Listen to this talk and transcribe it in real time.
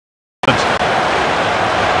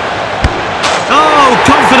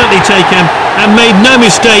confidently taken and made no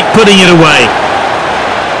mistake putting it away.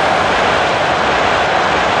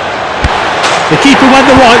 The keeper went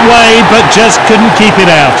the right way, but just couldn't keep it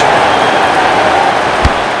out.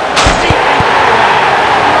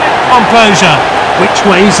 Composure. Which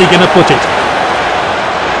way is he going to put it?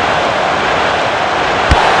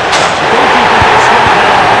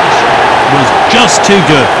 Was just too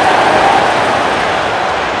good.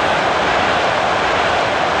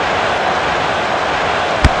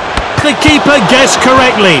 The keeper guessed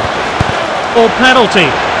correctly. Or penalty.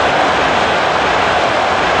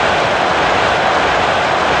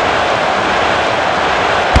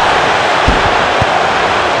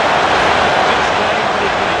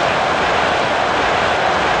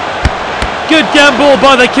 Good gamble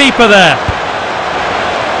by the keeper there.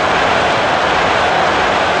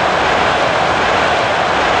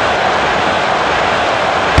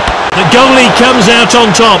 The goalie comes out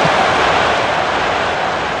on top.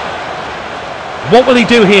 What will he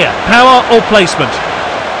do here? Power or placement?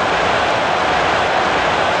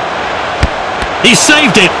 He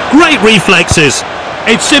saved it. Great reflexes.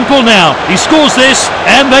 It's simple now. He scores this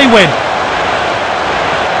and they win.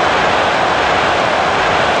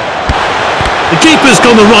 The keeper's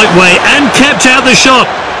gone the right way and kept out the shot.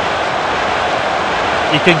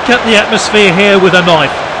 He can cut the atmosphere here with a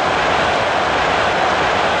knife.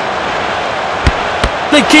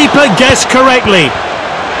 The keeper guessed correctly.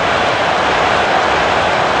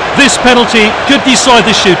 This penalty could decide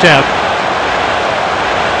the shootout.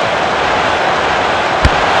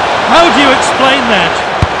 How do you explain that?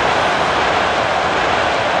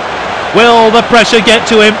 Will the pressure get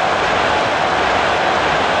to him?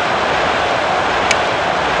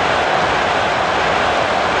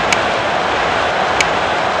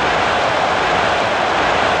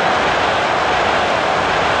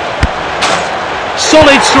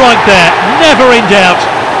 Solid strike there, never in doubt.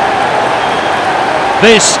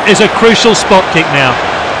 This is a crucial spot kick now.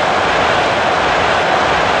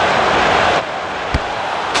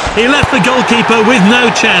 He left the goalkeeper with no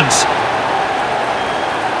chance.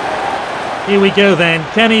 Here we go then,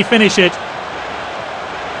 can he finish it?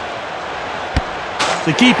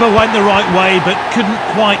 The keeper went the right way but couldn't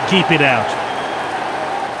quite keep it out.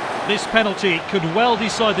 This penalty could well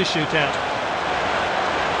decide the shootout.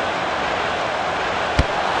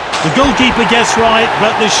 The goalkeeper guessed right,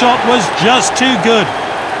 but the shot was just too good.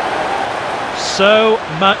 So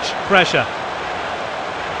much pressure.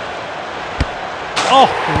 Oh,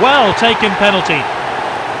 well taken penalty.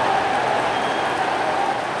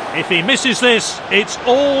 If he misses this, it's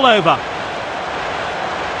all over.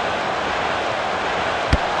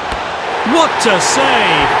 What a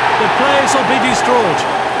save! The players will be distraught.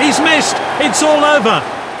 He's missed. It's all over.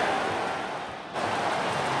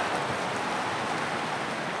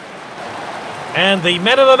 And the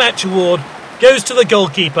Man of the Match award goes to the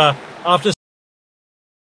goalkeeper after